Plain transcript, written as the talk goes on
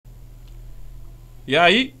E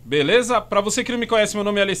aí, beleza? Pra você que não me conhece, meu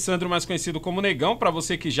nome é Alessandro, mais conhecido como Negão. Pra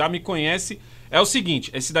você que já me conhece, é o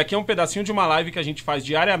seguinte, esse daqui é um pedacinho de uma live que a gente faz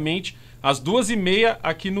diariamente, às 2h30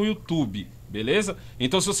 aqui no YouTube, beleza?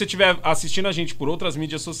 Então se você estiver assistindo a gente por outras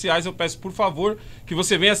mídias sociais, eu peço por favor que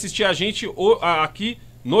você venha assistir a gente aqui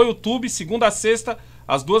no YouTube, segunda a sexta,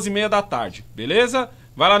 às 2h30 da tarde, beleza?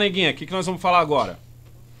 Vai lá, neguinha, o que nós vamos falar agora?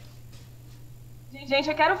 Gente,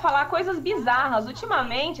 eu quero falar coisas bizarras.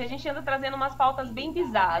 Ultimamente, a gente anda trazendo umas pautas bem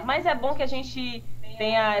bizarras, mas é bom que a gente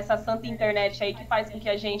tenha essa santa internet aí que faz com que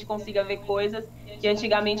a gente consiga ver coisas que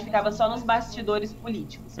antigamente ficava só nos bastidores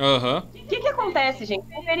políticos. O que acontece, gente?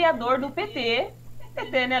 O vereador do PT,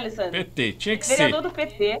 né, Alessandro? PT, tinha que vereador ser. do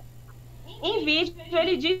PT, em vídeo,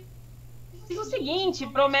 ele diz o seguinte,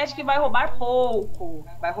 promete que vai roubar pouco.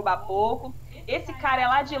 Vai roubar pouco. Esse cara é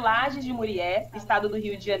lá de Lages de Murié, estado do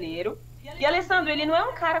Rio de Janeiro. E, Alessandro, ele não é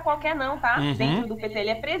um cara qualquer não, tá? Dentro do PT,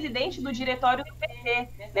 ele é presidente do diretório do PT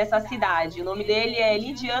nessa cidade. O nome dele é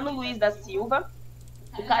Lidiano Luiz da Silva.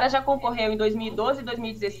 O cara já concorreu em 2012 e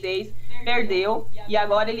 2016, perdeu, e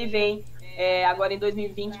agora ele vem agora em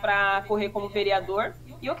 2020 para correr como vereador.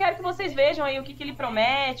 E eu quero que vocês vejam aí o que ele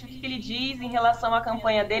promete, o que ele diz em relação à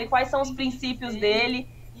campanha dele, quais são os princípios dele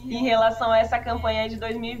em relação a essa campanha de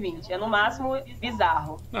 2020. É no máximo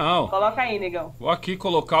bizarro. Não. Coloca aí, negão. Vou aqui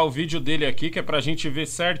colocar o vídeo dele aqui, que é pra gente ver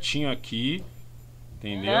certinho aqui.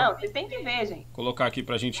 Entendeu? Não, vocês têm que ver, gente. Colocar aqui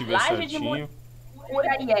pra gente ver Laje certinho. Murié.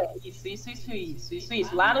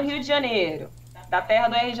 Isso. Lá no Rio de Janeiro. Da terra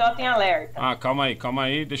do RJ em alerta. Ah, calma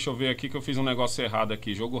aí. Deixa eu ver aqui que eu fiz um negócio errado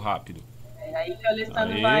aqui. Jogo rápido. É aí que o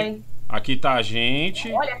Alessandro vai... Aqui tá a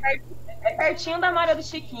gente. Olha, é pertinho da Maria do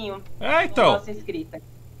Chiquinho. É, então. Nossa inscrita.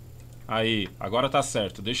 Aí, agora tá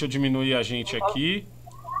certo. Deixa eu diminuir a gente aqui.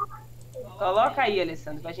 Coloca aí,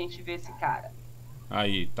 Alessandro, pra gente ver esse cara.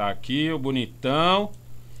 Aí, tá aqui o bonitão.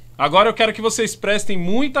 Agora eu quero que vocês prestem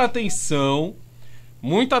muita atenção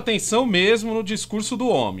mesmo no discurso do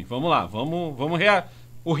homem. Vamos lá, vamos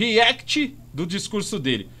o react do discurso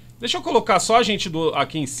dele. Deixa eu colocar só a gente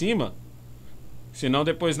aqui em cima, senão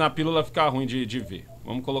depois na pílula fica ruim de ver.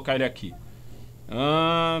 Vamos colocar ele aqui.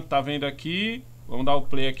 Tá vendo aqui? Vamos dar o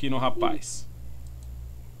play aqui no rapaz.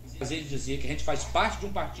 Prazer dizer que a gente faz parte de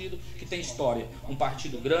um partido que tem história, um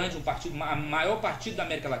partido grande, um partido, maior partido da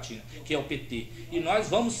América Latina, que é o PT. E nós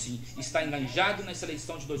vamos sim estar engajados nessa eleição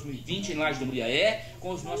de 2020 em Lages do Muriaé,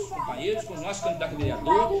 com os nossos companheiros, com o nosso candidato a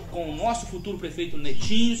vereador, com o nosso futuro prefeito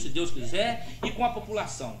Netinho, se Deus quiser, e com a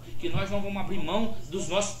população, que nós não vamos abrir mão dos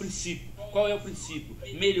nossos princípios. Qual é o princípio?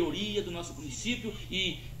 Melhoria do nosso princípio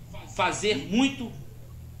e fazer muito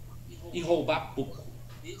e roubar pouco.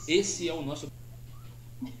 Esse é o nosso...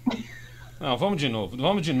 Não, vamos de novo.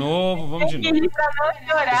 Pra não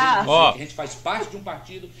chorar. Ó, a gente faz parte de um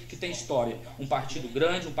partido que tem história, um partido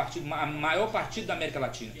grande, um partido, maior partido da América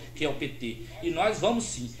Latina, que é o PT. E nós vamos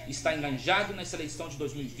sim estar engajados nessa eleição de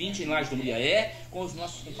 2020 em Lages do Muriaé, com os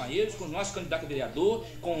nossos companheiros, com o nosso candidato a vereador,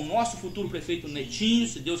 com o nosso futuro prefeito Netinho,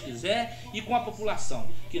 se Deus quiser, e com a população,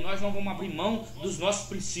 que nós não vamos abrir mão dos nossos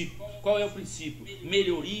princípios. Qual é o princípio?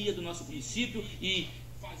 Melhoria do nosso princípio e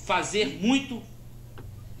fazer muito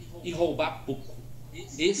e roubar pouco.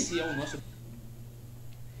 Esse é o nosso...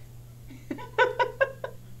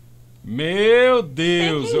 Meu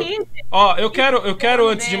Deus! Ó, eu quero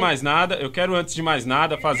antes de mais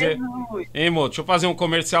nada fazer... Hein, mo, deixa eu fazer um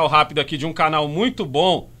comercial rápido aqui de um canal muito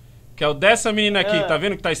bom, que é o dessa menina aqui, tá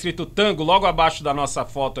vendo que tá escrito Tango logo abaixo da nossa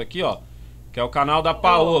foto aqui, ó? Que é o canal da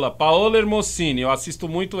Paola, Paola Hermosini. Eu assisto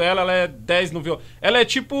muito ela é 10 no violão. Ela é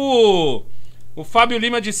tipo o Fábio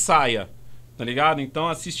Lima de saia. Tá ligado? Então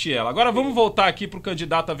assiste ela. Agora vamos voltar aqui pro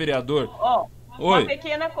candidato a vereador. Ó, uma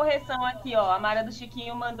pequena correção aqui, ó. A Maria do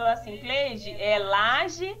Chiquinho mandou assim, Cleide, é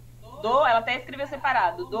Laje do... Ela até escreveu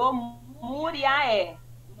separado. Do Muriaé.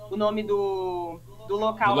 O nome do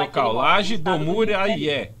local. Do local, Laje do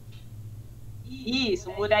Muriaé.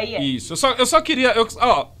 Isso, Muriaé. Isso. Eu só queria...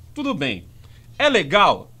 Ó, tudo bem. É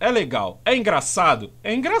legal. É engraçado.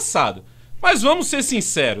 Mas vamos ser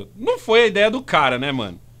sinceros. Não foi a ideia do cara, né,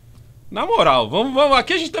 mano? Na moral, vamos,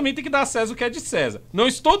 aqui a gente também tem que dar a César o que é de César. Não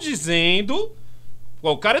estou dizendo...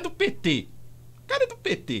 Pô, o cara é do PT.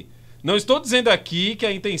 Não estou dizendo aqui que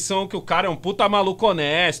a intenção é que o cara é um puta maluco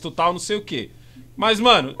honesto, tal, não sei o quê. Mas,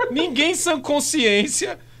 mano, ninguém sem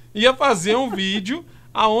consciência ia fazer um vídeo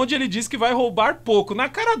aonde ele diz que vai roubar pouco. Na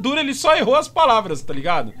cara dura ele só errou as palavras, tá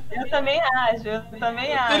ligado? Eu também acho.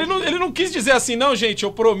 Ele não quis dizer assim, não, gente,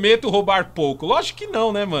 eu prometo roubar pouco. Lógico que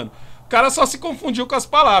não, né, mano? O cara só se confundiu com as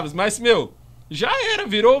palavras, mas, meu, já era,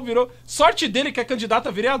 virou. Sorte dele que é candidato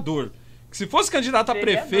a vereador. Que se fosse candidato a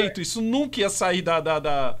prefeito, isso nunca ia sair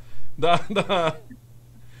da...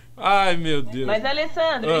 Ai, meu Deus. Mas,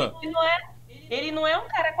 Alessandro, ele não é um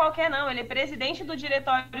cara qualquer, não. Ele é presidente do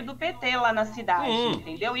diretório do PT lá na cidade,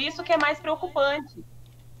 entendeu? Isso que é mais preocupante.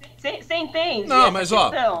 Você entende? Não, mas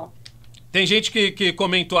questão? Ó, tem gente que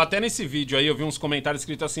comentou até nesse vídeo aí, eu vi uns comentários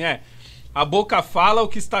escritos assim, a boca fala o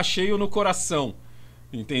que está cheio no coração.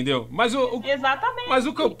 Entendeu? Exatamente. Mas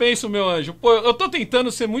o que eu penso, meu anjo, pô, eu tô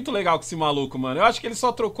tentando ser muito legal com esse maluco, mano. Eu acho que ele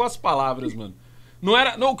só trocou as palavras, mano.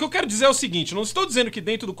 O que eu quero dizer é o seguinte, não estou dizendo que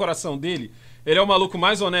dentro do coração dele, ele é o maluco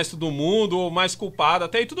mais honesto do mundo, ou mais culpado,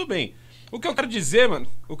 até aí tudo bem. O que eu quero dizer, mano,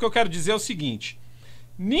 é o seguinte,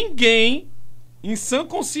 ninguém, em sã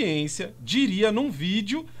consciência, diria num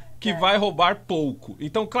vídeo que vai roubar pouco.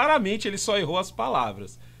 Então, claramente, ele só errou as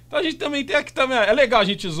palavras. Então a gente também tem aqui também, é legal a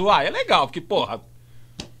gente zoar? É legal, porque, porra,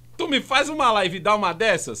 tu me faz uma live e dá uma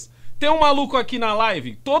dessas? Tem um maluco aqui na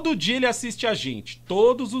live, todo dia ele assiste a gente,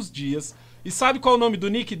 todos os dias. E sabe qual é o nome do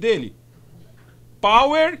nick dele?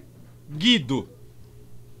 Power Guido.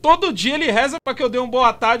 Todo dia ele reza pra que eu dê um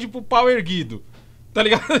boa tarde pro Power Guido. Tá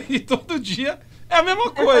ligado? E todo dia é a mesma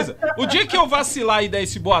coisa. O dia que eu vacilar e der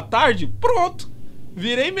esse boa tarde, pronto.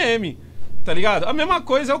 Virei meme. Tá ligado? A mesma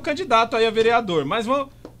coisa é o candidato aí a vereador. Mas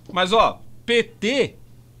ó, PT,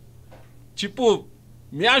 tipo,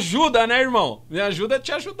 me ajuda, né, irmão? Me ajuda a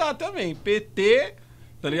te ajudar também. PT,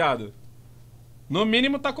 tá ligado? No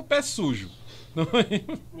mínimo tá com o pé sujo.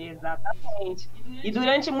 Exatamente. E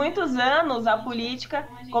durante muitos anos, a política,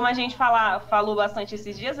 como a gente falou bastante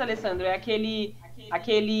esses dias, Alessandro, é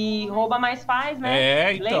aquele rouba mais faz,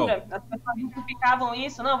 né? Então. Lembra? As pessoas justificavam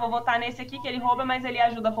isso. Não, vou votar nesse aqui que ele rouba, mas ele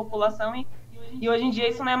ajuda a população. E hoje em dia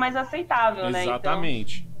isso não é mais aceitável, né?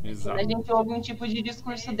 Exatamente. Então, Exato. quando a gente ouve um tipo de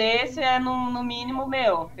discurso desse, é no mínimo,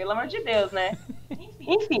 pelo amor de Deus, né?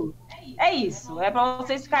 Enfim, é isso. É pra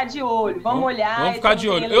vocês ficarem de olho. Vamos olhar. Vamos ficar de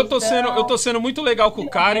olho. Eu tô sendo muito legal com o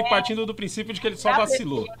cara e partindo do princípio de que ele só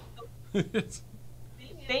vacilou.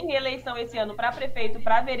 Tem eleição esse ano para prefeito,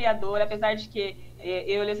 para vereador, apesar de que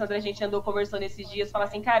eu e o Alessandro, a gente andou conversando esses dias, fala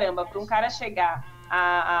assim, caramba, para um cara chegar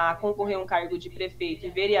a concorrer a um cargo de prefeito e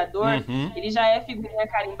vereador, ele já é figurinha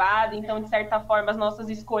carimbada, então, de certa forma, as nossas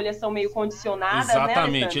escolhas são meio condicionadas,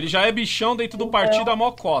 exatamente, né, ele já é bichão dentro do partido a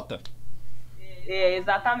mocota.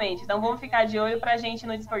 Exatamente, então vamos ficar de olho pra gente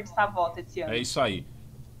não desperdiçar voto esse ano. É isso aí.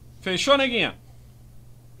 Fechou, neguinha?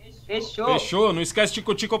 Fechou. Fechou. Não esquece de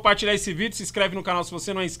curtir e compartilhar esse vídeo. Se inscreve no canal se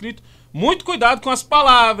você não é inscrito. Muito cuidado com as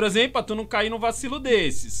palavras, hein? Pra tu não cair num vacilo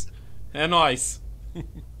desses. É nóis.